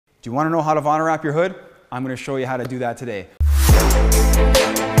Do you want to know how to vinyl wrap your hood? I'm going to show you how to do that today.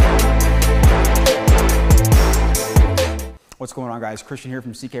 What's going on, guys? Christian here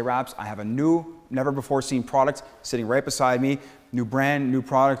from CK Wraps. I have a new, never before seen product sitting right beside me. New brand, new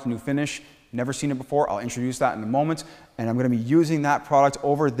product, new finish. Never seen it before. I'll introduce that in a moment. And I'm going to be using that product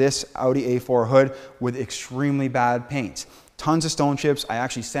over this Audi A4 hood with extremely bad paint. Tons of stone chips. I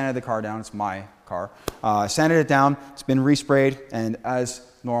actually sanded the car down. It's my car. Sanded it down. It's been resprayed. And as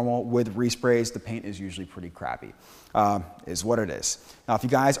normal with resprays, the paint is usually pretty crappy. Is what it is. Now, if you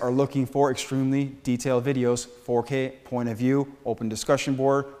guys are looking for extremely detailed videos, 4K, point of view, open discussion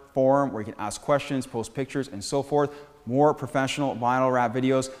board, forum where you can ask questions, post pictures, and so forth, more professional vinyl wrap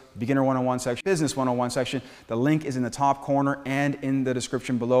videos, beginner 101 section, business 101 section, the link is in the top corner and in the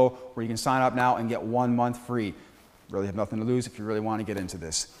description below where you can sign up now and get 1 month free. Really have nothing to lose if you really want to get into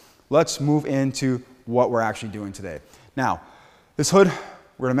this. Let's move into what we're actually doing today. Now, this hood,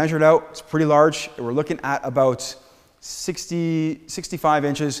 we're going to measure it out. It's pretty large. We're looking at about 65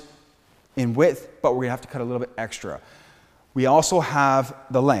 inches in width, but we're going to have to cut a little bit extra. We also have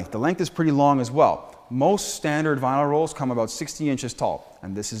the length. The length is pretty long as well. Most standard vinyl rolls come about 60 inches tall,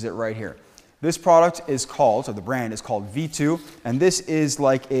 and this is it right here. This product is called, or the brand is called V2, and this is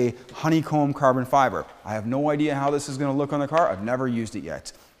like a honeycomb carbon fiber. I have no idea how this is going to look on the car. I've never used it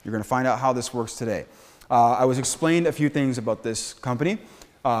yet. You're going to find out how this works today. I was explained a few things about this company.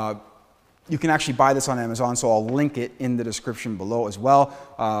 You can actually buy this on Amazon, so I'll link it in the description below as well.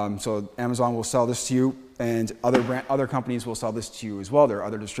 So Amazon will sell this to you, and other companies will sell this to you as well. There are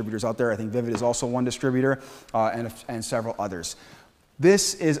other distributors out there. I think Vivid is also one distributor, and several others.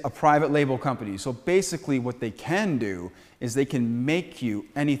 This is a private label company, so basically what they can do is they can make you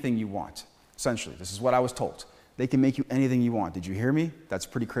anything you want. Essentially, this is what I was told. They can make you anything you want. Did you hear me? That's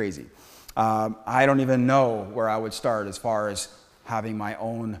pretty crazy. I don't even know where I would start as far as having my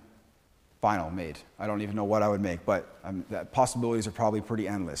own vinyl made. I don't even know what I would make, but the possibilities are probably pretty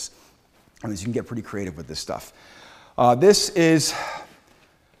endless. I mean, you can get pretty creative with this stuff. It's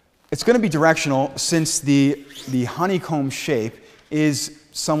going to be directional since the honeycomb shape is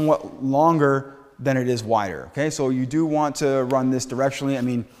somewhat longer than it is wider. Okay, so you do want to run this directionally. I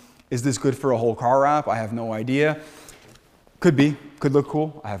mean, is this good for a whole car wrap? I have no idea. Could be, could look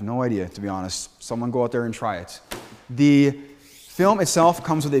cool. I have no idea, to be honest. Someone go out there and try it. The film itself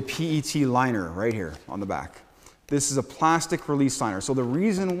comes with a PET liner right here on the back. This is a plastic release liner. So the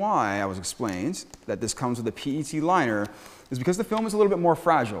reason why I was explained that this comes with a PET liner is because the film is a little bit more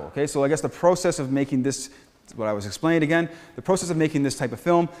fragile. Okay, so I guess the process of making this, what I was explained again, the process of making this type of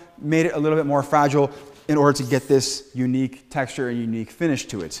film made it a little bit more fragile in order to get this unique texture and unique finish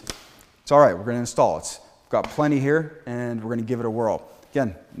to it. It's all right, we're going to install it. We've got plenty here and we're going to give it a whirl.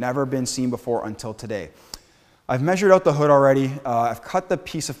 Again, never been seen before until today. I've measured out the hood already. I've cut the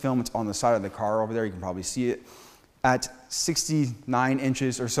piece of film that's on the side of the car over there. You can probably see it at 69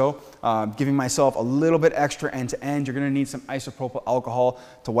 inches or so, giving myself a little bit extra end to end. You're going to need some isopropyl alcohol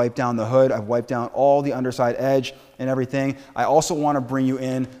to wipe down the hood. I've wiped down all the underside edge and everything. I also want to bring you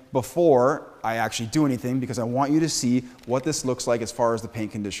in before I actually do anything because I want you to see what this looks like as far as the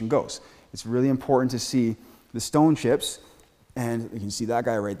paint condition goes. It's really important to see the stone chips, and you can see that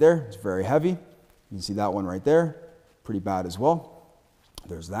guy right there. It's very heavy. You can see that one right there, pretty bad as well.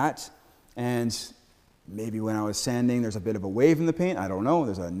 There's that. And maybe when I was sanding, there's a bit of a wave in the paint. I don't know.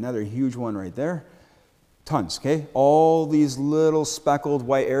 There's another huge one right there. Tons, okay? All these little speckled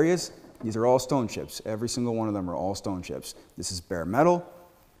white areas, these are all stone chips. Every single one of them are all stone chips. This is bare metal.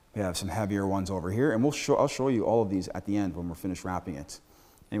 We have some heavier ones over here, and I'll show you all of these at the end when we're finished wrapping it.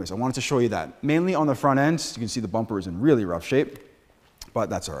 Anyways, I wanted to show you that. Mainly on the front end, you can see the bumper is in really rough shape, but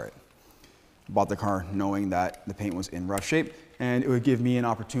that's all right. Bought the car knowing that the paint was in rough shape, and it would give me an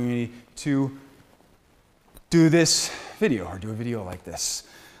opportunity to do this video or do a video like this.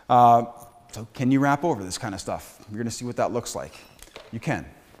 So can you wrap over this kind of stuff? You're going to see what that looks like. You can,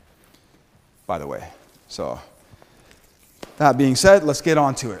 by the way. So that being said, let's get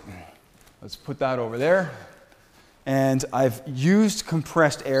on to it. Let's put that over there. And I've used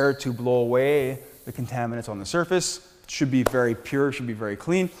compressed air to blow away the contaminants on the surface. It should be very pure, should be very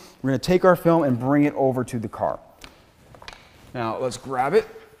clean. We're going to take our film and bring it over to the car. Now let's grab it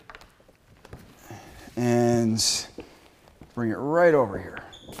and bring it right over here.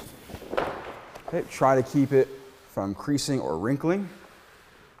 Okay, try to keep it from creasing or wrinkling.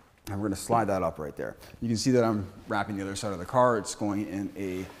 And we're going to slide that up right there. You can see that I'm wrapping the other side of the car. It's going in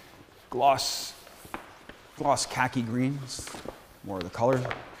a gloss khaki green. It's more of the color.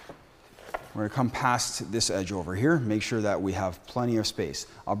 We're going to come past this edge over here, make sure that we have plenty of space.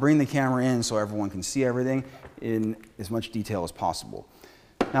 I'll bring the camera in so everyone can see everything in as much detail as possible.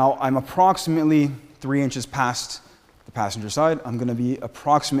 Now I'm approximately 3 inches past the passenger side. I'm going to be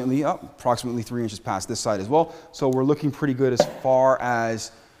approximately 3 inches past this side as well. So we're looking pretty good as far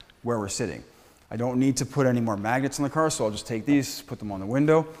as where we're sitting. I don't need to put any more magnets in the car, so I'll just take these, put them on the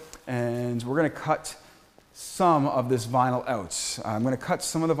window, and we're going to cut some of this vinyl out. I'm going to cut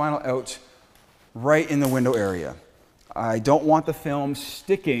some of the vinyl out right in the window area. I don't want the film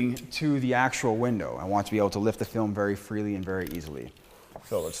sticking to the actual window. I want to be able to lift the film very freely and very easily.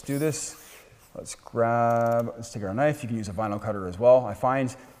 So let's do this. Let's take our knife. You can use a vinyl cutter as well. I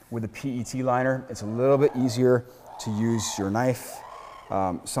find with a PET liner, it's a little bit easier to use your knife.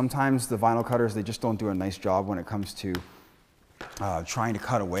 Sometimes the vinyl cutters, they just don't do a nice job when it comes to trying to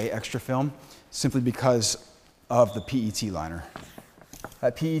cut away extra film, simply because of the PET liner.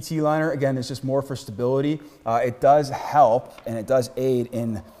 That PET liner, again, is just more for stability. It does help and it does aid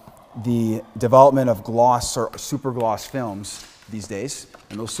in the development of gloss or super gloss films these days.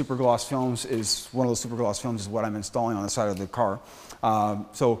 And those super gloss films is, one of those super gloss films is what I'm installing on the side of the car.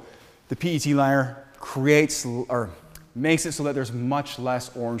 So the PET liner creates or makes it so that there's much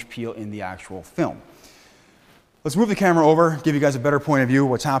less orange peel in the actual film. Let's move the camera over, give you guys a better point of view of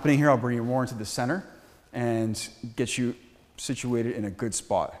what's happening here. I'll bring you more into the center and get you situated in a good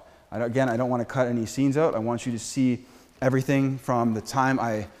spot. Again, I don't want to cut any scenes out. I want you to see everything from the time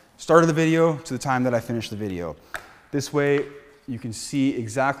I started the video to the time that I finished the video. This way you can see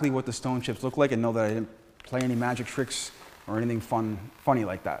exactly what the stone chips look like and know that I didn't play any magic tricks or anything funny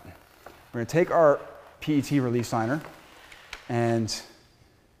like that. We're going to take our PET release liner and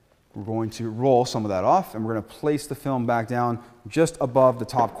we're going to roll some of that off, and we're going to place the film back down just above the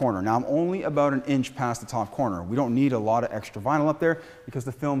top corner. Now I'm only about 1 inch past the top corner. We don't need a lot of extra vinyl up there because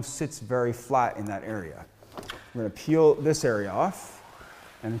the film sits very flat in that area. We're going to peel this area off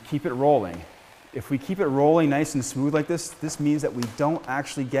and keep it rolling. If we keep it rolling nice and smooth like this, this means that we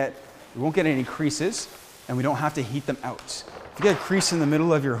won't get any creases and we don't have to heat them out. If you get a crease in the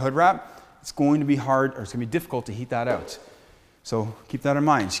middle of your hood wrap, it's going to be hard, or it's going to be difficult to heat that out. So keep that in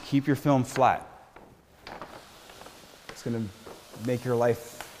mind. Keep your film flat. It's going to make your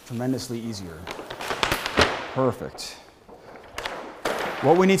life tremendously easier. Perfect.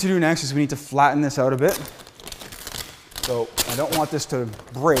 What we need to do next is we need to flatten this out a bit. So I don't want this to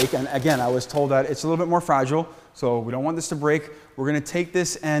break. And again, I was told that it's a little bit more fragile, so we don't want this to break. We're going to take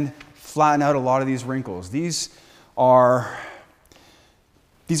this and flatten out a lot of these wrinkles. These are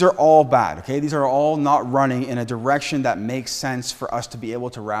all bad, okay? These are all not running in a direction that makes sense for us to be able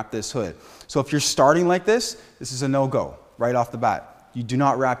to wrap this hood. So if you're starting like this, this is a no-go right off the bat. You do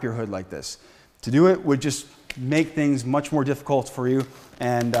not wrap your hood like this. To do it would just make things much more difficult for you,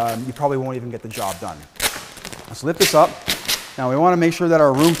 and you probably won't even get the job done. Let's lift this up. Now we want to make sure that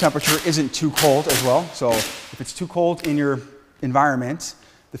our room temperature isn't too cold as well. So if it's too cold in your environment,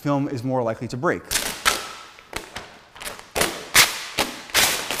 the film is more likely to break.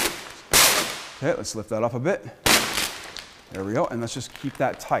 Okay, let's lift that up a bit. There we go, and let's just keep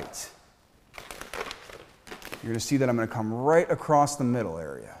that tight. You're going to see that I'm going to come right across the middle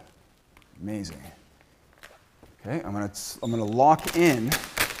area. Amazing. Okay, I'm going to lock in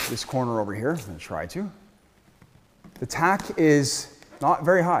this corner over here. I'm going to try to. The tack is not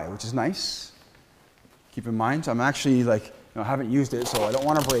very high, which is nice. Keep in mind, I'm actually I haven't used it, so I don't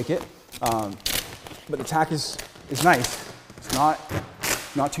want to break it. But the tack is nice. It's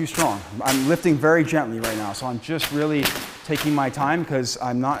not too strong. I'm lifting very gently right now, so I'm just really taking my time because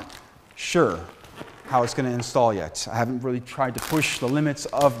I'm not sure how it's going to install yet. I haven't really tried to push the limits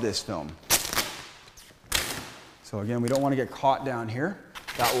of this film. So again, we don't want to get caught down here.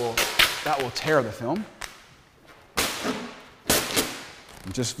 That will tear the film.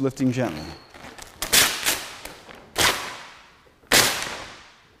 I'm just lifting gently.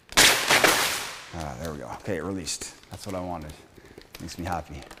 There we go. Okay, it released. That's what I wanted. Makes me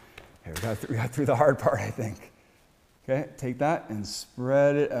happy. Okay, we got through the hard part, I think. Okay, take that and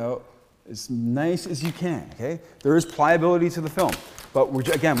spread it out as nice as you can, okay? There is pliability to the film, but we're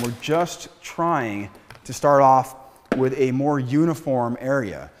just trying to start off with a more uniform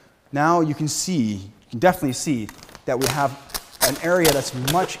area. Now you can definitely see that we have an area that's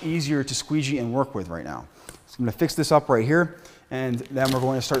much easier to squeegee and work with right now. So I'm going to fix this up right here, and then we're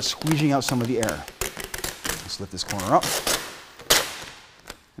going to start squeegeeing out some of the air. Let's lift this corner up.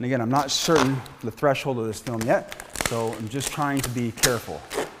 And again, I'm not certain the threshold of this film yet, so I'm just trying to be careful.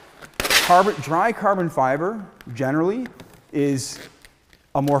 Dry carbon fiber generally is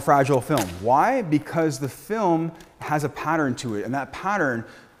a more fragile film. Why? Because the film has a pattern to it, and that pattern,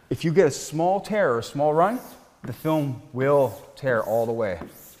 if you get a small tear or a small run, the film will tear all the way.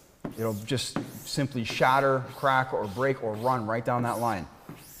 It'll just simply shatter, crack, or break, or run right down that line.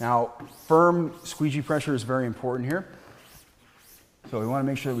 Now, firm squeegee pressure is very important here. So we want to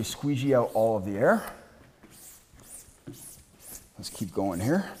make sure that we squeegee out all of the air. Let's keep going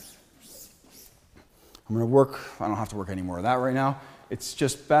here. I'm going to work, I don't have to work any more of that right now. It's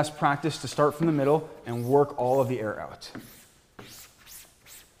just best practice to start from the middle and work all of the air out.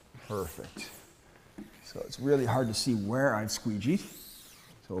 Perfect. So it's really hard to see where I've squeegeed.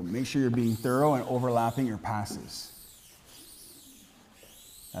 So make sure you're being thorough and overlapping your passes.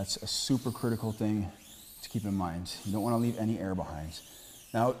 That's a super critical thing to keep in mind. You don't want to leave any air behind.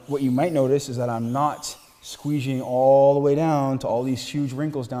 Now, what you might notice is that I'm not squeegeeing all the way down to all these huge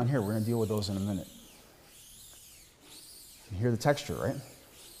wrinkles down here. We're going to deal with those in a minute. You hear the texture, right?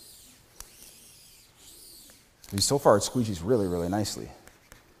 So far, it squeegees really, really nicely.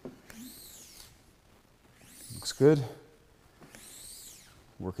 Looks good.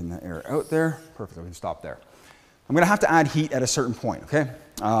 Working the air out there. Perfect, we can stop there. I'm going to have to add heat at a certain point, okay?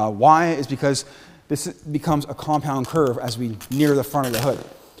 Why is because this becomes a compound curve as we near the front of the hood.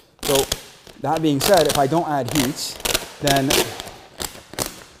 So that being said, if I don't add heat, then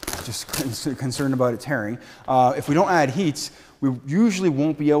just concerned about it tearing. If we don't add heat, we usually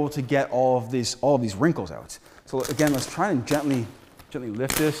won't be able to get all of these wrinkles out. So again, let's try and gently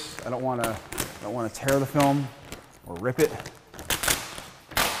lift this. I don't want to tear the film or rip it.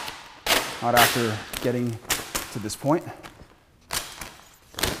 Not after getting to this point.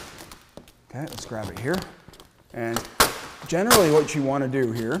 Okay, let's grab it here. And generally what you want to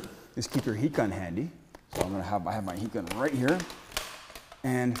do here is keep your heat gun handy. So I have my heat gun right here.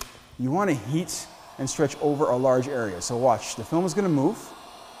 And you want to heat and stretch over a large area. So watch, the film is going to move.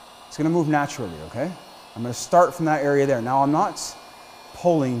 It's going to move naturally, okay? I'm going to start from that area there. Now I'm not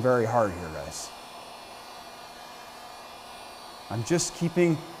pulling very hard here, guys. I'm just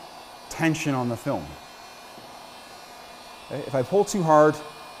keeping tension on the film. Okay? If I pull too hard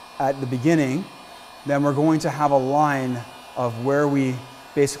at the beginning, then we're going to have a line of where we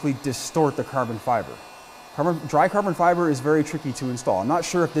basically distort the carbon fiber. Dry carbon fiber is very tricky to install. I'm not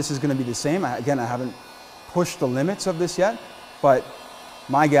sure if this is going to be the same. Again, I haven't pushed the limits of this yet, but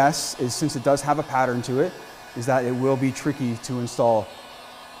my guess is, since it does have a pattern to it, is that it will be tricky to install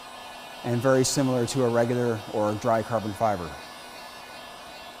and very similar to a regular or a dry carbon fiber.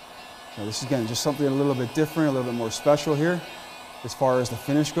 Now this is, again, just something a little bit different, a little bit more special here as far as the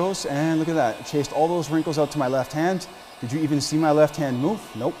finish goes. And look at that, it chased all those wrinkles out to my left hand. Did you even see my left hand move?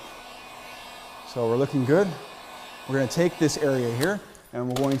 Nope. So we're looking good. We're going to take this area here and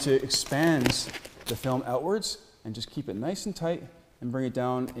we're going to expand the film outwards and just keep it nice and tight and bring it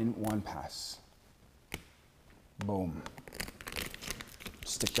down in one pass. Boom.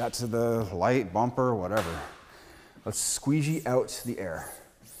 Stick that to the light, bumper, whatever. Let's squeegee out the air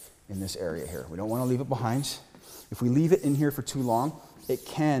in this area here. We don't want to leave it behind. If we leave it in here for too long, it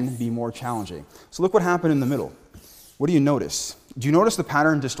can be more challenging. So look what happened in the middle. What do you notice? Do you notice the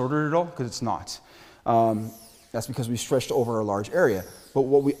pattern distorted at all? Because it's not. That's because we stretched over a large area. But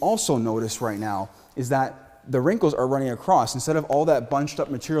what we also notice right now is that the wrinkles are running across instead of all that bunched up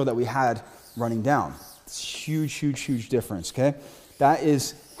material that we had running down. It's huge, huge, huge difference, okay? That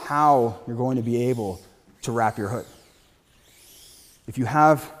is how you're going to be able to wrap your hood. If you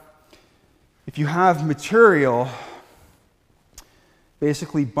have material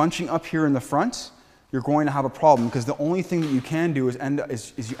basically bunching up here in the front, you're going to have a problem because the only thing that you can do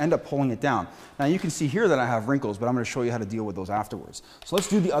is you end up pulling it down. Now you can see here that I have wrinkles, but I'm going to show you how to deal with those afterwards. So let's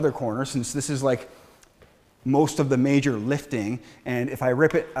do the other corner, since this is like most of the major lifting, and if I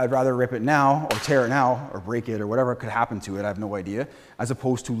rip it, I'd rather rip it now or tear it now or break it or whatever could happen to it, I have no idea, as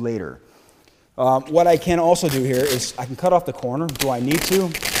opposed to later. What I can also do here is I can cut off the corner. Do I need to?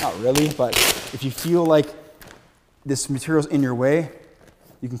 Not really, but if you feel like this material's in your way,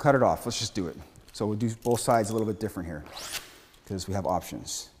 you can cut it off. Let's just do it. So we'll do both sides a little bit different here because we have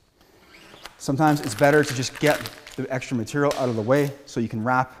options. Sometimes it's better to just get the extra material out of the way so you can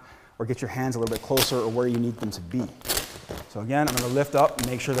wrap or get your hands a little bit closer or where you need them to be. So again, I'm going to lift up and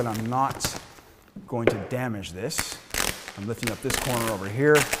make sure that I'm not going to damage this. I'm lifting up this corner over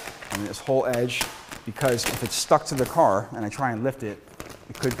here and this whole edge, because if it's stuck to the car and I try and lift it,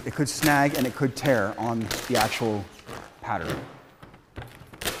 it could snag and it could tear on the actual pattern.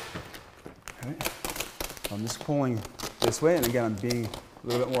 Okay. So I'm just pulling this way, and again, I'm being a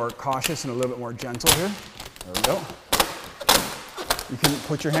little bit more cautious and a little bit more gentle here. There we go. You can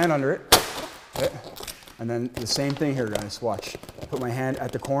put your hand under it. Okay. And then the same thing here, guys. Watch. Put my hand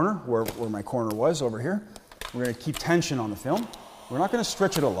at the corner where my corner was over here. We're going to keep tension on the film. We're not going to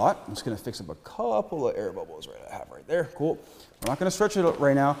stretch it a lot. I'm just going to fix up a couple of air bubbles I have right there. Cool. We're not going to stretch it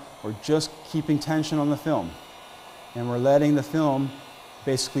right now. We're just keeping tension on the film. And we're letting the film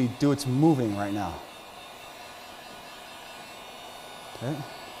basically do its moving right now. Okay.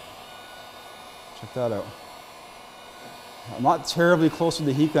 Check that out. I'm not terribly close to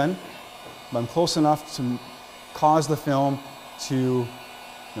the heat gun, but I'm close enough to cause the film to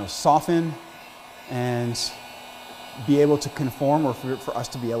soften and be able to conform, or for us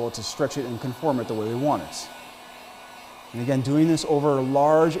to be able to stretch it and conform it the way we want it. And again, doing this over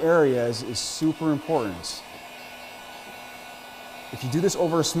large areas is super important. If you do this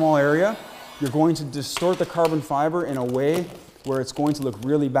over a small area, you're going to distort the carbon fiber in a way where it's going to look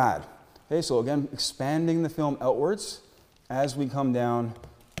really bad. Okay, so again, expanding the film outwards as we come down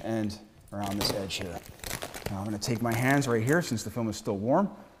and around this edge here. Now I'm going to take my hands right here, since the film is still warm,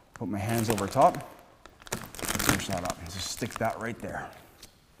 put my hands over top, and finish that up. Just stick that right there.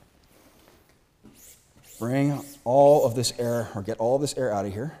 Bring all of this air, or get all this air out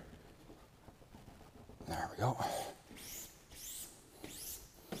of here. There we go.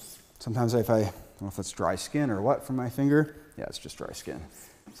 Sometimes if I don't know if it's dry skin or what from my finger. Yeah, it's just dry skin.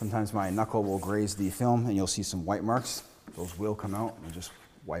 Sometimes my knuckle will graze the film and you'll see some white marks. Those will come out and just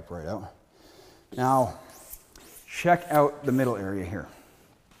wipe right out. Now, check out the middle area here.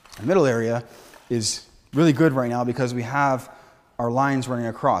 The middle area is really good right now because we have our lines running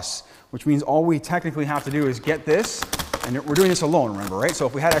across, which means all we technically have to do is get this, and we're doing this alone, remember, right? So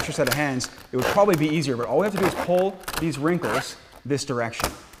if we had an extra set of hands, it would probably be easier, but all we have to do is pull these wrinkles this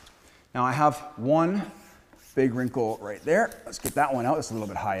direction. Now I have one big wrinkle right there. Let's get that one out. It's a little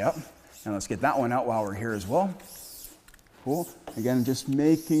bit high up. And let's get that one out while we're here as well. Cool. Again, just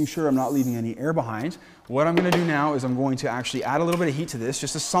making sure I'm not leaving any air behind. What I'm going to do now is I'm going to actually add a little bit of heat to this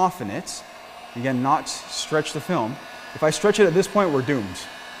just to soften it. Again, not stretch the film. If I stretch it at this point, we're doomed.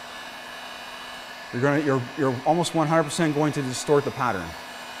 You're almost 100% going to distort the pattern.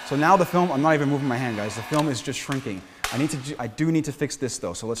 So now the film, I'm not even moving my hand, guys. The film is just shrinking. I do need to fix this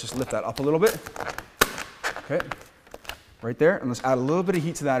though. So let's just lift that up a little bit. Okay, right there, and let's add a little bit of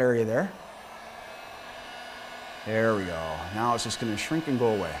heat to that area there. There we go. Now it's just going to shrink and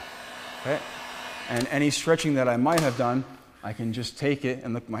go away. Okay, and any stretching that I might have done, I can just take it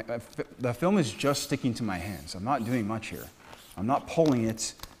and look. The film is just sticking to my hands. I'm not doing much here. I'm not pulling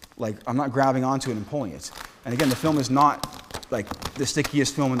it, like I'm not grabbing onto it and pulling it. And again, the film is not like the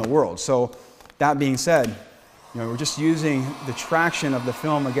stickiest film in the world. So that being said, we're just using the traction of the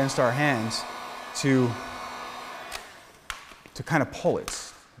film against our hands to kind of pull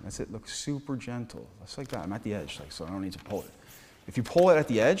it. That's it. Looks super gentle. Just like that. I'm at the edge, so I don't need to pull it. If you pull it at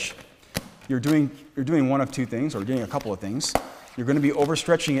the edge, you're doing one of two things, or doing a couple of things. You're going to be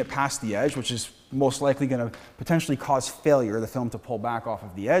overstretching it past the edge, which is most likely going to potentially cause failure, the film to pull back off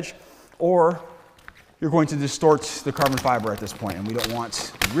of the edge, or you're going to distort the carbon fiber at this point, and we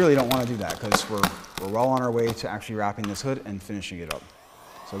really don't want to do that because we're well on our way to actually wrapping this hood and finishing it up.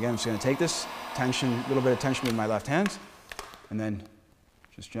 So again, I'm just going to take this little bit of tension with my left hand, and then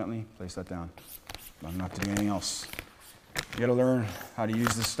just gently place that down. I'm not doing anything else. You got to learn how to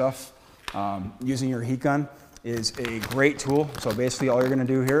use this stuff. Using your heat gun is a great tool. So basically all you're going to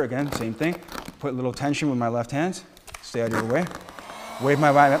do here, again, same thing. Put a little tension with my left hand. Stay out of your way. Wave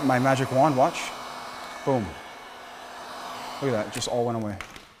my magic wand, watch. Boom. Look at that, it just all went away.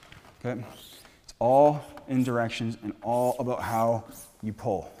 Okay? It's all in directions and all about how you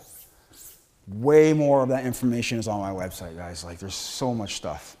pull. Way more of that information is on my website, guys. Like, there's so much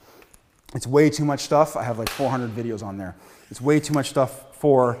stuff. It's way too much stuff. I have like 400 videos on there. It's way too much stuff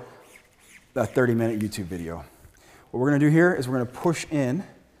for a 30-minute YouTube video. What we're going to do here is we're going to push in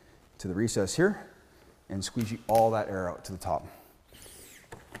to the recess here and squeegee all that air out to the top.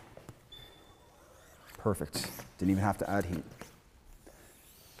 Perfect. Didn't even have to add heat.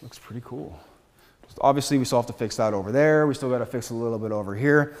 Looks pretty cool. Obviously, we still have to fix that over there. We still got to fix a little bit over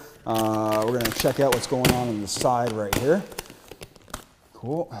here. We're going to check out what's going on the side right here.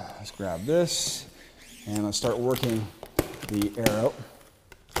 Cool. Let's grab this and let's start working the air out.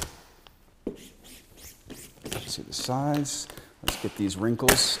 Let's see the sides. Let's get these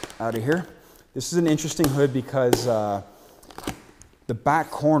wrinkles out of here. This is an interesting hood because the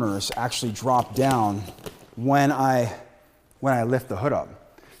back corners actually drop down when I lift the hood up.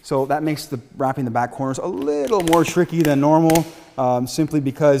 So that makes wrapping the back corners a little more tricky than normal, simply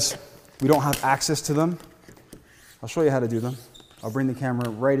because we don't have access to them. I'll show you how to do them. I'll bring the camera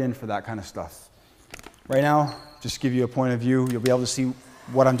right in for that kind of stuff. Right now, just to give you a point of view, you'll be able to see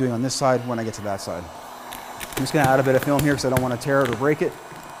what I'm doing on this side when I get to that side. I'm just going to add a bit of film here because I don't want to tear it or break it.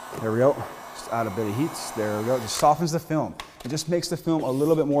 There we go. Just add a bit of heat. There we go. It just softens the film. It just makes the film a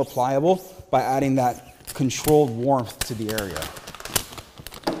little bit more pliable by adding that controlled warmth to the area.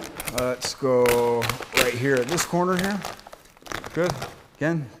 Let's go right here at this corner here. Good.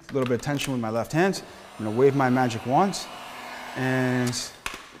 Again, a little bit of tension with my left hand. I'm gonna wave my magic wand, and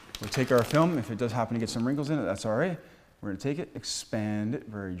we'll take our film. If it does happen to get some wrinkles in it, that's all right. We're gonna take it, expand it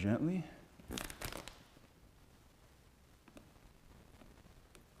very gently.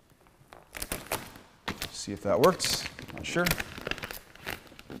 See if that works, not sure.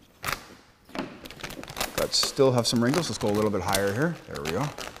 But still have some wrinkles. Let's go a little bit higher here. There we go.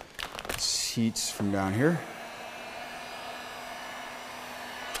 This heats from down here.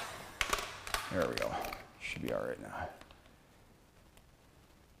 There we go. Should be all right now.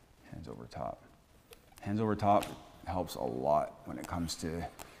 Hands over top. Hands over top helps a lot when it comes to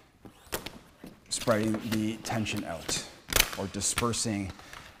spreading the tension out or dispersing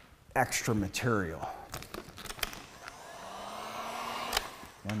extra material.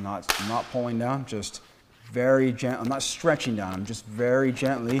 I'm not pulling down, just very gentle. I'm not stretching down, I'm just very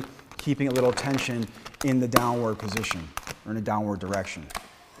gently keeping a little tension in the downward position or in a downward direction.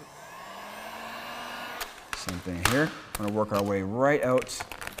 Same thing here. We're gonna work our way right out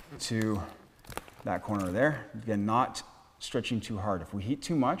to that corner there. Again, not stretching too hard. If we heat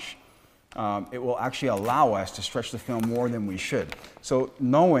too much, it will actually allow us to stretch the film more than we should. So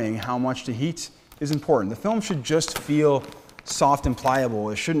knowing how much to heat is important. The film should just feel soft and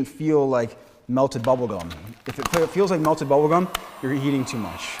pliable. It shouldn't feel like melted bubble gum. If it feels like melted bubble gum, you're heating too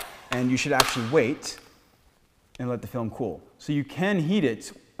much. And you should actually wait and let the film cool. So you can heat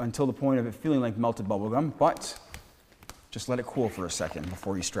it until the point of it feeling like melted bubble gum, but just let it cool for a second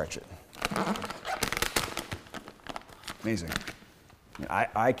before you stretch it. Amazing.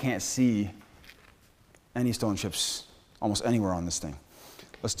 I can't see any stone chips almost anywhere on this thing.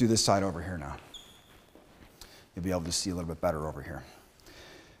 Let's do this side over here now. You'll be able to see a little bit better over here.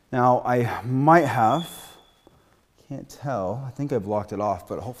 Now, I might have, can't tell, I think I blocked it off,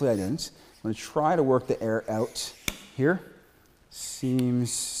 but hopefully I didn't. I'm gonna try to work the air out here.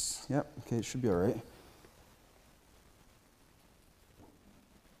 Seems, yep, okay, it should be all right.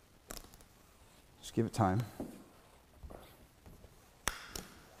 Just give it time.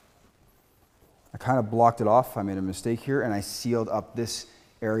 I kind of blocked it off. I made a mistake here, and I sealed up this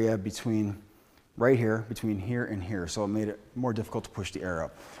area between right here, between here and here, so it made it more difficult to push the air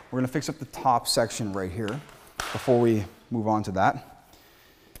up. We're going to fix up the top section right here before we move on to that.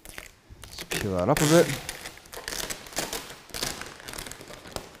 Let's peel that up a bit.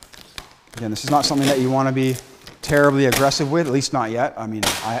 Again, this is not something that you want to be terribly aggressive with, at least not yet. I mean,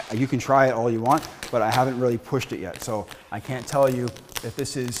 you can try it all you want, but I haven't really pushed it yet, so I can't tell you if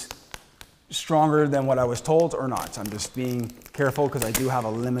this is stronger than what I was told or not. I'm just being careful because I do have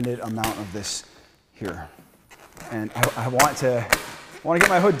a limited amount of this here. And I want to get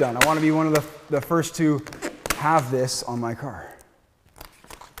my hood done. I want to be one of the first to have this on my car.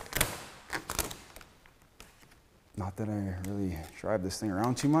 Not that I really drive this thing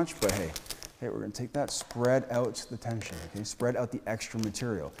around too much, but hey, we're going to take that, spread out the tension, okay? Spread out the extra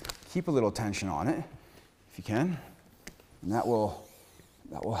material. Keep a little tension on it if you can, and that will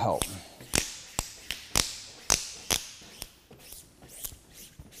help.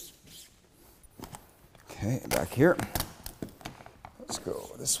 Okay, back here. Let's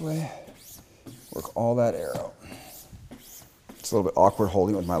go this way. Work all that air out. It's a little bit awkward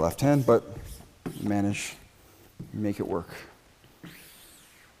holding it with my left hand, but manage, make it work.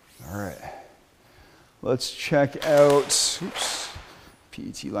 All right. Let's check out, oops,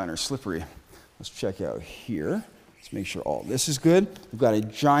 PET liner slippery. Let's check out here. Let's make sure all this is good. We've got a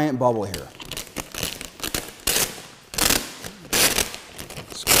giant bubble here.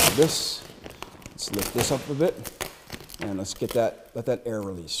 Let's grab this. Let's lift this up a bit, and let's get that, let that air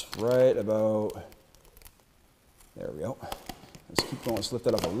release right about, there we go. Let's keep going, let's lift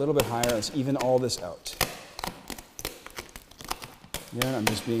that up a little bit higher. Let's even all this out. Again, I'm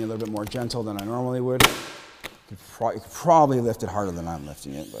just being a little bit more gentle than I normally would. You could probably lift it harder than I'm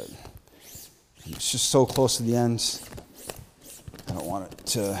lifting it, but it's just so close to the ends. I don't want it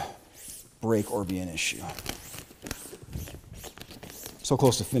to break or be an issue. So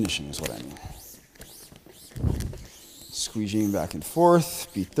close to finishing is what I mean. Squeegeeing back and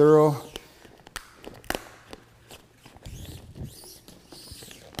forth, be thorough.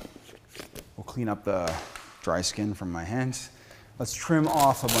 We'll clean up the dry skin from my hands. Let's trim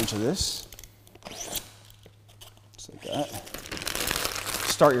off a bunch of this. Just like that.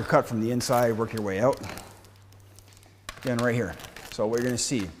 Start your cut from the inside, work your way out. Again, right here. So what you're gonna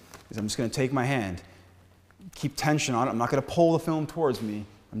see is I'm just gonna take my hand, keep tension on it. I'm not gonna pull the film towards me.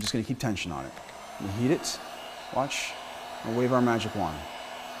 I'm just gonna keep tension on it. I'm gonna heat it, watch, and wave our magic wand.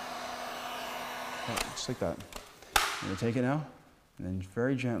 Okay, just like that. I'm gonna take it now, and then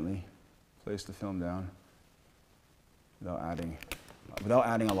very gently place the film down without adding without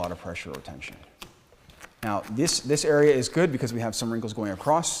adding a lot of pressure or tension. Now, this area is good because we have some wrinkles going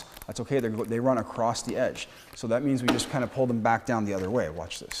across. That's okay, they run across the edge. So that means we just kind of pull them back down the other way.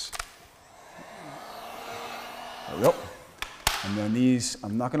 Watch this. There we go. And then these,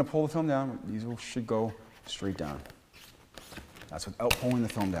 I'm not going to pull the film down. These should go straight down. That's without pulling the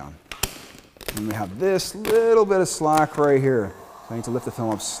film down. And we have this little bit of slack right here. So I need to lift the film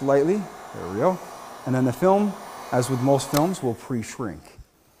up slightly. There we go. And then the film, as with most films, will pre-shrink.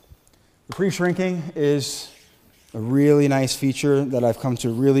 The pre-shrinking is a really nice feature that I've come to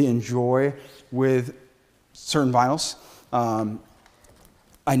really enjoy with certain vinyls.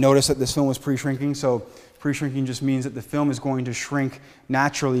 I noticed that this film was pre-shrinking, so pre-shrinking just means that the film is going to shrink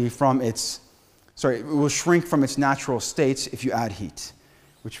naturally from its, it will shrink from its natural states if you add heat,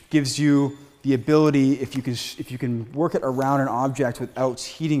 which gives you the ability, if you can work it around an object without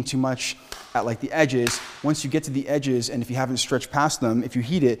heating too much at like the edges, once you get to the edges and if you haven't stretched past them, if you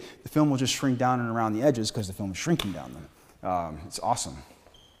heat it, the film will just shrink down and around the edges because the film is shrinking down them. It's awesome.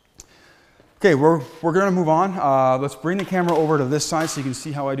 Okay, we're going to move on. Let's bring the camera over to this side so you can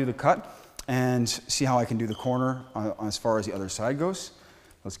see how I do the cut and see how I can do the corner as far as the other side goes.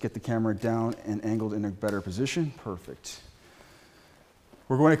 Let's get the camera down and angled in a better position. Perfect.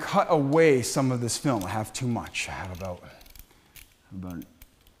 We're going to cut away some of this film. I have too much. I have about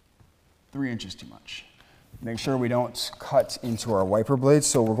 3 inches too much. Make sure we don't cut into our wiper blades,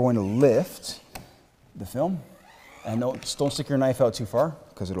 so we're going to lift the film. And don't stick your knife out too far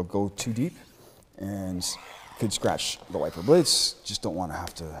because it'll go too deep and could scratch the wiper blades. Just don't want to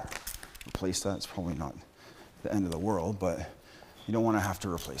have to replace that. It's probably not the end of the world, but you don't want to have to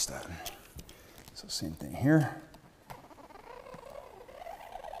replace that. So same thing here.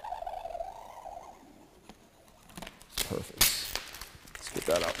 Perfect. Let's get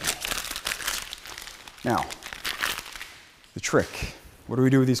that out. Now, the trick. What do we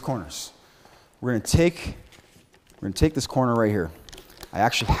do with these corners? We're going to take this corner right here. I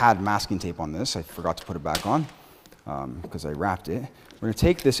actually had masking tape on this. I forgot to put it back on because I wrapped it. We're going to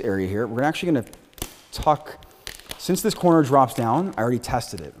take this area here. We're actually going to tuck. Since this corner drops down, I already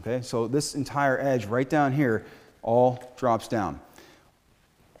tested it. Okay, so this entire edge right down here all drops down.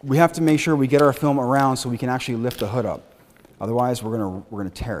 We have to make sure we get our film around so we can actually lift the hood up. Otherwise, we're gonna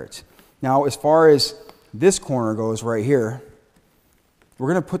tear it. Now, as far as this corner goes right here, we're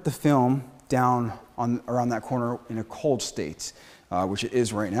gonna put the film down around that corner in a cold state, which it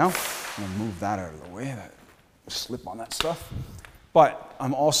is right now. I'm gonna move that out of the way. That slip on that stuff. But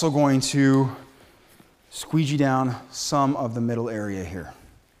I'm also going to squeegee down some of the middle area here.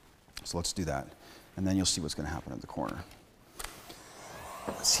 So let's do that, and then you'll see what's gonna happen at the corner.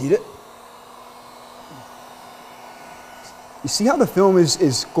 Let's heat it. You see how the film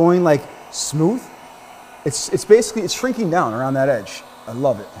is going like smooth? It's basically, it's shrinking down around that edge. I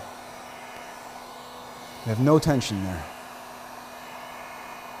love it. You have no tension there.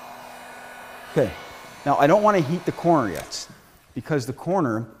 Okay, now I don't want to heat the corner yet because the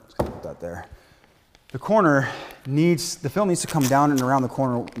corner, let's put that there. The corner needs, the film needs to come down and around the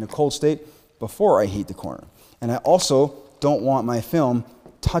corner in a cold state before I heat the corner. And I also don't want my film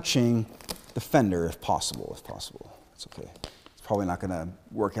touching the fender if possible. It's okay. It's probably not going to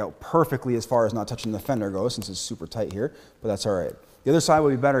work out perfectly as far as not touching the fender goes since it's super tight here, but that's all right. The other side will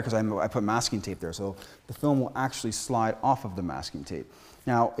be better because I put masking tape there, so the film will actually slide off of the masking tape.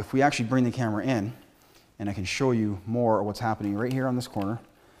 Now, if we actually bring the camera in, and I can show you more of what's happening right here on this corner,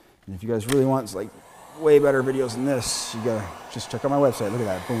 and if you guys really want like way better videos than this, you gotta just check out my website. Look at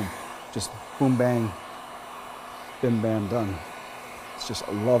that, boom. Just boom, bang, bim, bam, done. It's just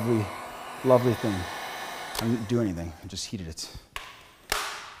a lovely, lovely thing. I didn't do anything, I just heated it.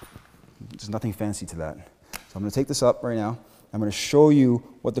 There's nothing fancy to that. So I'm gonna take this up right now. I'm gonna show you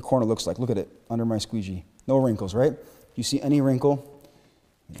what the corner looks like. Look at it, under my squeegee. No wrinkles, right? If you see any wrinkle,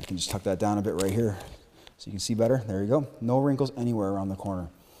 I can just tuck that down a bit right here so you can see better. There you go. No wrinkles anywhere around the corner.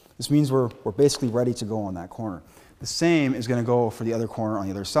 This means we're basically ready to go on that corner. The same is gonna go for the other corner on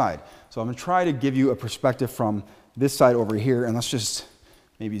the other side. So I'm gonna try to give you a perspective from this side over here, and let's just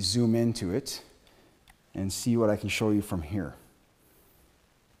maybe zoom into it and see what I can show you from here.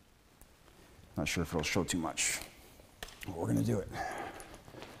 Not sure if it'll show too much, but we're gonna do it.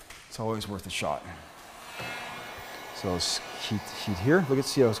 It's always worth a shot. So heat here. Look at,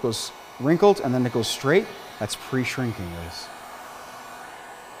 see how it goes wrinkled and then it goes straight. That's pre-shrinking, guys.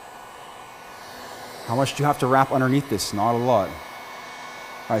 How much do you have to wrap underneath this? Not a lot.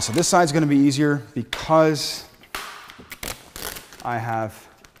 All right, so this side's gonna be easier because I have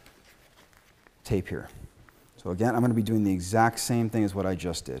tape here. So again, I'm gonna be doing the exact same thing as what I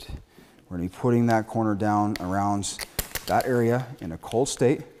just did. We're gonna be putting that corner down around that area in a cold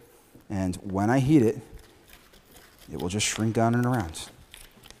state, and when I heat it, it will just shrink down and around.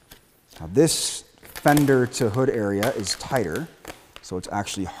 Now this fender to hood area is tighter, so it's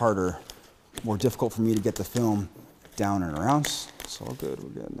actually harder, more difficult for me to get the film down and around. It's all good,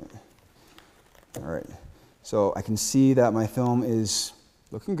 we're getting it. All right, so I can see that my film is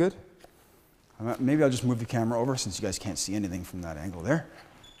looking good. Maybe I'll just move the camera over since you guys can't see anything from that angle there.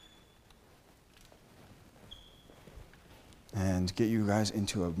 And get you guys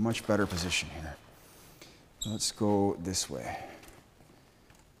into a much better position here. Let's go this way.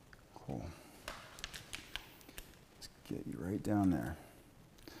 Cool. Let's get you right down there.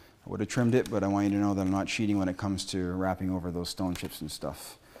 I would have trimmed it, but I want you to know that I'm not cheating when it comes to wrapping over those stone chips and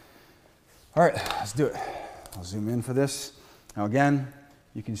stuff. All right, let's do it. I'll zoom in for this. Now again,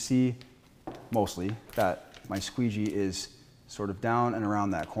 you can see mostly that my squeegee is sort of down and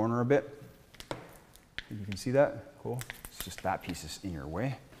around that corner a bit. You can see that? Cool. It's just that piece is in your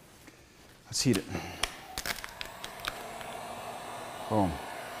way. Let's heat it. Boom.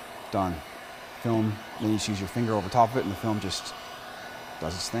 Done. Film, then you just use your finger over top of it and the film just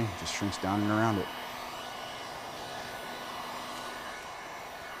does its thing. Just shrinks down and around it.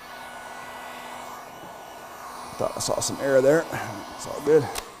 Thought I saw some air there. It's all good.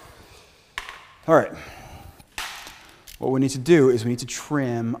 All right. What we need to do is we need to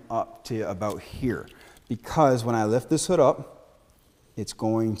trim up to about here, because when I lift this hood up, it's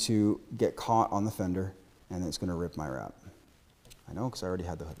going to get caught on the fender and it's going to rip my wrap. I know, because I already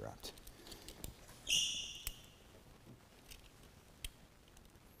had the hood wrapped.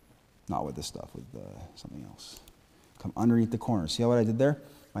 Not with this stuff, with something else. Come underneath the corner. See what I did there?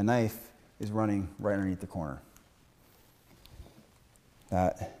 My knife is running right underneath the corner.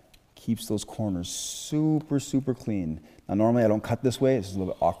 That keeps those corners super, super clean. Now normally I don't cut this way. This is a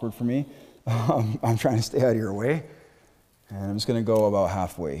little bit awkward for me. I'm trying to stay out of your way. And I'm just gonna go about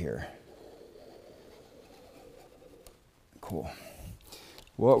halfway here. Cool.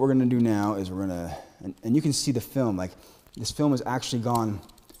 What we're gonna do now is we're gonna, and you can see the film, like this film has actually gone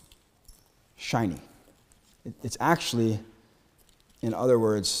shiny. It's actually, in other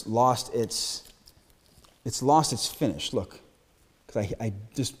words, lost its finish. Look. Because I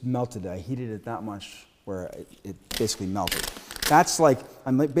just melted it. I heated it that much where it basically melted. That's like,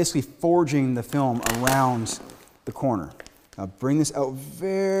 I'm basically forging the film around the corner. Now bring this out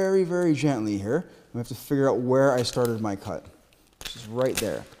very, very gently here. We have to figure out where I started my cut, which is right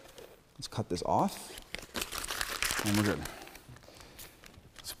there. Let's cut this off, and we're good.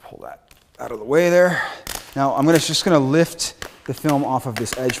 Let's pull that out of the way there. Now I'm just gonna lift the film off of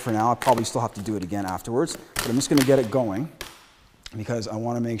this edge for now. I'll probably still have to do it again afterwards, but I'm just gonna get it going, because I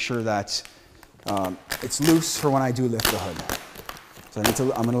want to make sure that it's loose for when I do lift the hood. So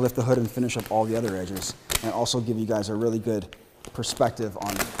I'm going to lift the hood and finish up all the other edges, and also give you guys a really good perspective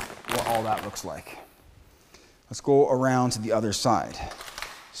on what all that looks like. Let's go around to the other side.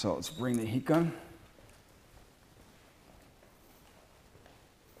 So let's bring the heat gun.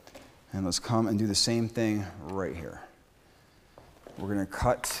 And let's come and do the same thing right here. We're going to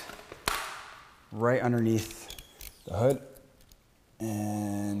cut right underneath the hood.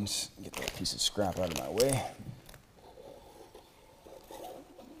 And get that piece of scrap out of my way.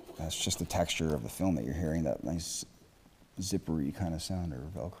 That's just the texture of the film that you're hearing, that nice zippery kind of sound, or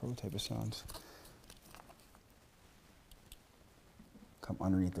Velcro type of sounds. Come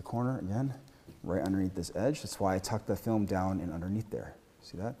underneath the corner again, right underneath this edge. That's why I tucked the film down in underneath there.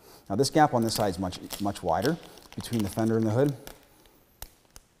 See that? Now this gap on this side is much wider between the fender and the hood.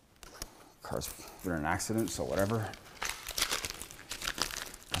 Car's been in an accident, so whatever.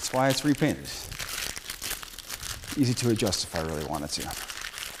 That's why it's repainted. Easy to adjust if I really wanted to.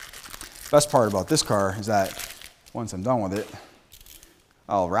 Best part about this car is that once I'm done with it,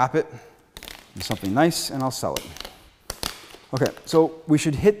 I'll wrap it in something nice and I'll sell it. Okay, so we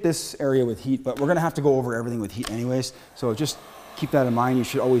should hit this area with heat, but we're gonna have to go over everything with heat anyways, so just keep that in mind. You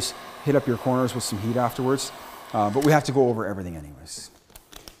should always hit up your corners with some heat afterwards, but we have to go over everything anyways.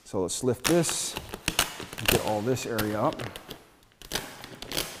 So let's lift this, get all this area up.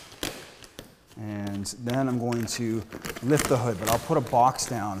 And then I'm going to lift the hood, but I'll put a box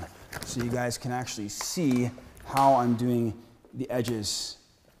down so you guys can actually see how I'm doing the edges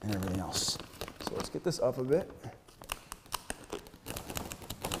and everything else. So let's get this up a bit.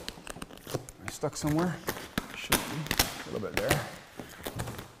 Am I stuck somewhere? Should be. A little bit there.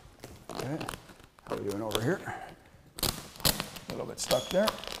 Okay. How are we doing over here? A little bit stuck there.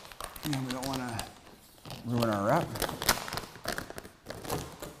 And we don't want to ruin our wrap.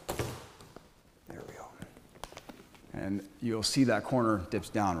 And you'll see that corner dips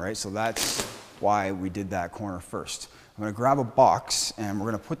down, right? So that's why we did that corner first. I'm going to grab a box and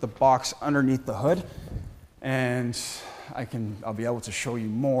we're going to put the box underneath the hood, and I'll be able to show you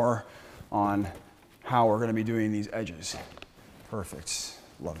more on how we're going to be doing these edges. Perfect.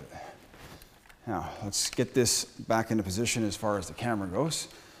 Love it. Now, let's get this back into position as far as the camera goes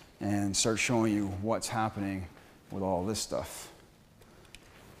and start showing you what's happening with all this stuff.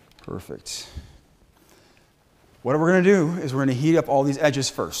 Perfect. What we're going to do is we're going to heat up all these edges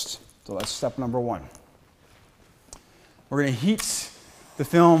first. So that's step number one. We're going to heat the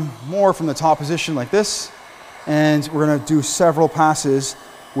film more from the top position like this, and we're going to do several passes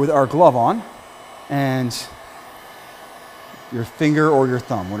with our glove on and your finger or your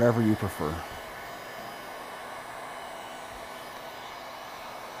thumb, whatever you prefer.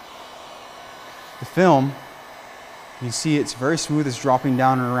 The film, you can see it's very smooth, it's dropping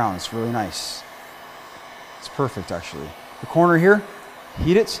down and around, it's really nice. It's perfect actually. The corner here,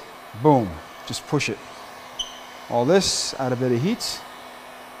 heat it, boom, just push it. All this, add a bit of heat.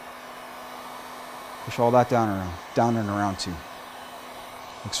 Push all that down and around too.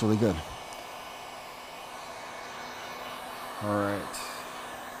 Looks really good. All right.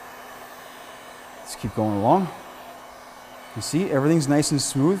 Let's keep going along. You see, everything's nice and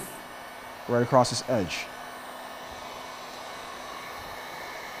smooth right across this edge.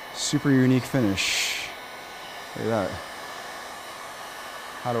 Super unique finish. Look at that.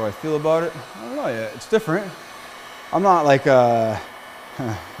 How do I feel about it? I don't know yet. It's different. I'm not like I'm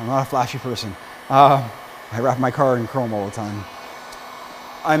not a flashy person. I wrap my car in chrome all the time.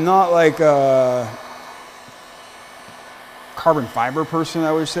 I'm not like a carbon fiber person,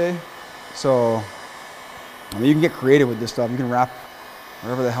 I would say. So, I mean, you can get creative with this stuff. You can wrap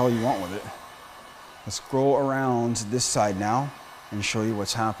whatever the hell you want with it. Let's go around this side now and show you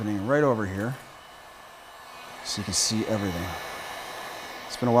what's happening right over here so you can see everything.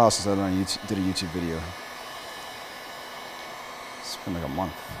 It's been a while since I did a YouTube video. It's been like a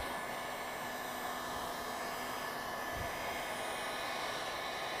month.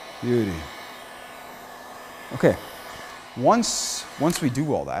 Beauty. Okay, once we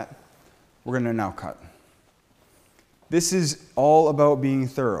do all that, we're gonna now cut. This is all about being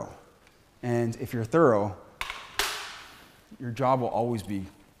thorough. And if you're thorough, your job will always be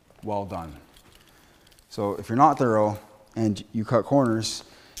well done. So if you're not thorough and you cut corners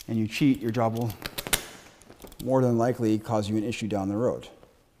and you cheat, your job will more than likely cause you an issue down the road.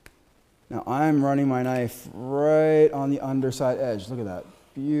 Now I'm running my knife right on the underside edge. Look at that.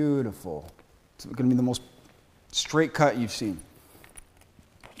 Beautiful. It's going to be the most straight cut you've seen.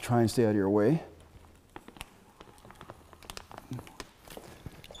 Try and stay out of your way.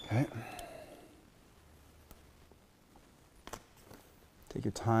 Okay. Take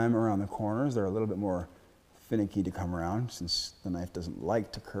your time around the corners. They're a little bit more finicky to come around since the knife doesn't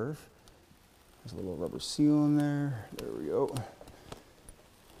like to curve. There's a little rubber seal in there. There we go.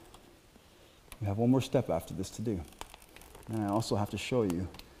 We have one more step after this to do. And I also have to show you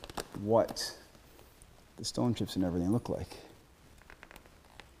what the stone chips and everything look like.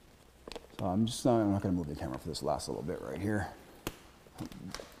 So I'm not going to move the camera for this last little bit right here.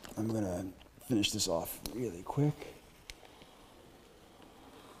 I'm going to finish this off really quick.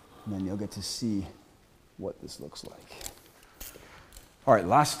 And then you'll get to see what this looks like. All right,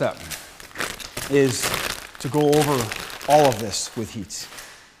 last step is to go over all of this with heat.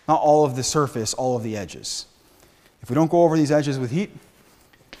 Not all of the surface, all of the edges. If we don't go over these edges with heat,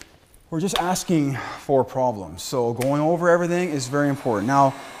 we're just asking for problems. So going over everything is very important.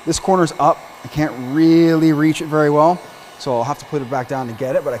 Now, this corner's up. I can't really reach it very well, so I'll have to put it back down to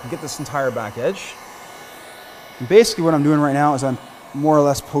get it, but I can get this entire back edge. And basically what I'm doing right now is I'm more or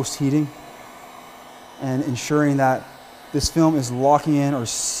less post-heating and ensuring that this film is locking in or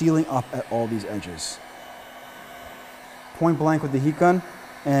sealing up at all these edges. Point blank with the heat gun,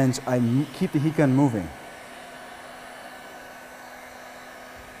 and I keep the heat gun moving.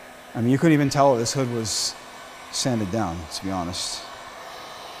 I mean, you couldn't even tell this hood was sanded down, to be honest.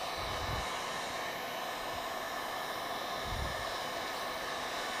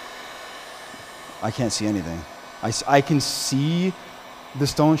 I can't see anything. I can see the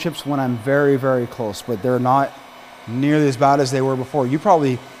stone chips when I'm very, very close, but they're not nearly as bad as they were before. You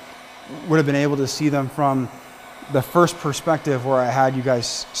probably would have been able to see them from the first perspective where I had you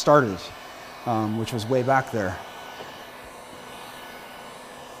guys started, which was way back there.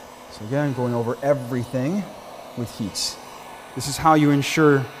 So again, going over everything with heat. This is how you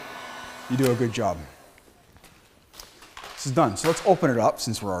ensure you do a good job. This is done. So let's open it up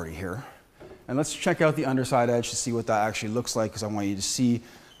since we're already here. And let's check out the underside edge to see what that actually looks like, because I want you to see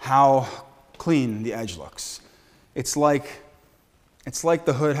how clean the edge looks. It's like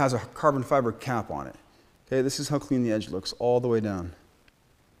the hood has a carbon fiber cap on it. Okay, this is how clean the edge looks all the way down.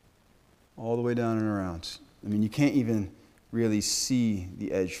 All the way down and around. I mean, you can't even really see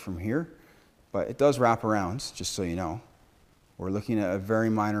the edge from here, but it does wrap around, just so you know. We're looking at a very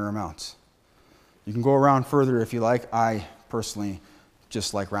minor amount. You can go around further if you like. I personally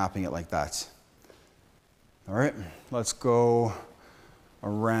just like wrapping it like that. All right, let's go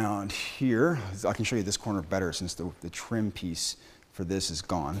around here. I can show you this corner better since the trim piece for this is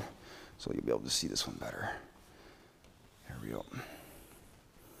gone. So you'll be able to see this one better. There we go.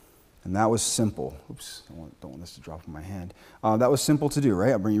 And that was simple. Oops, don't want this to drop in my hand. That was simple to do,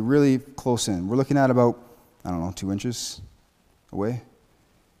 right? I'll bring you really close in. We're looking at about, I don't know, 2 inches away.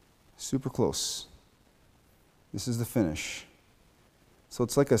 Super close. This is the finish. So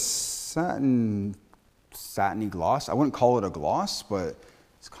it's like a satiny gloss. I wouldn't call it a gloss, but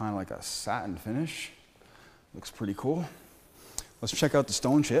it's kind of like a satin finish. Looks pretty cool. Let's check out the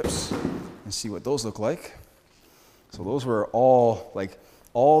stone chips and see what those look like. So those were all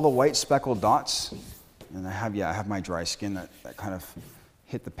the white speckled dots. And I have my dry skin that kind of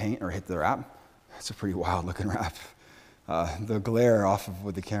hit the paint or hit the wrap. That's a pretty wild looking wrap. The glare off of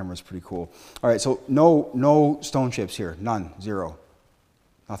with the camera is pretty cool. All right, so no stone chips here, none, zero,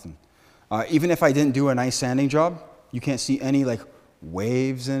 nothing. Even if I didn't do a nice sanding job, you can't see any like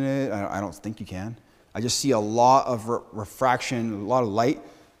waves in it. I don't think you can. I just see a lot of refraction, a lot of light,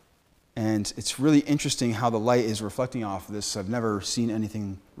 and it's really interesting how the light is reflecting off of this. I've never seen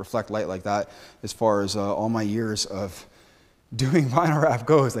anything reflect light like that as far as all my years of doing vinyl wrap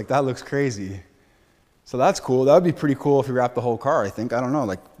goes. Like, that looks crazy. So that's cool. That would be pretty cool if you wrap the whole car, I think. I don't know.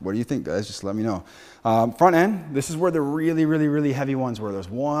 Like, what do you think, guys? Just let me know. Front end, this is where the really heavy ones were. There's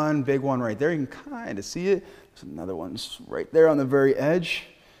one big one right there. You can kind of see it. There's another one right there on the very edge.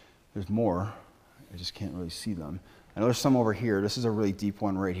 There's more. I just can't really see them. I know there's some over here. This is a really deep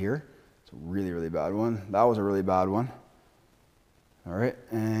one right here. It's a really bad one. That was a really bad one. All right,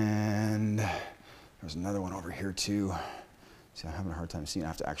 and there's another one over here too. See, I'm having a hard time seeing. I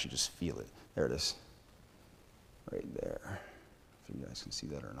have to actually just feel it. There it is. Right there. If you guys can see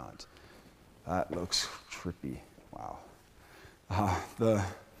that or not. That looks trippy. Wow.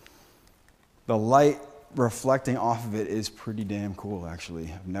 The light reflecting off of it is pretty damn cool,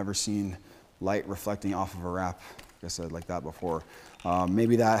 actually. I've never seen light reflecting off of a wrap, like I said, like that before.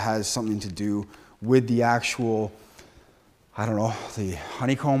 Maybe that has something to do with the actual, I don't know, the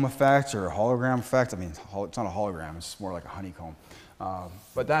honeycomb effect or hologram effect. I mean, it's not a hologram, it's more like a honeycomb.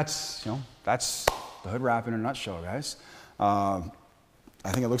 But that's, that's the hood wrap in a nutshell, guys. I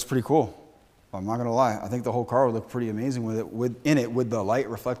think it looks pretty cool. I'm not gonna lie. I think the whole car would look pretty amazing with it, with the light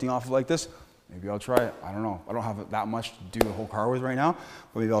reflecting off of like this. Maybe I'll try it. I don't know. I don't have that much to do the whole car with right now,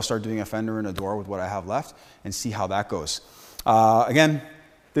 but maybe I'll start doing a fender and a door with what I have left and see how that goes. Again,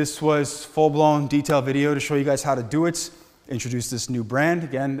 this was full-blown detailed video to show you guys how to do it. Introduce this new brand.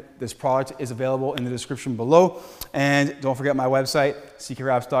 Again, this product is available in the description below. And don't forget my website,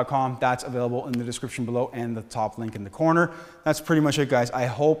 ckwraps.com. That's available in the description below and the top link in the corner. That's pretty much it, guys. I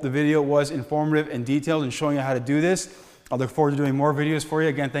hope the video was informative and detailed in showing you how to do this. I look forward to doing more videos for you.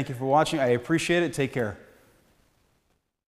 Again, thank you for watching. I appreciate it. Take care.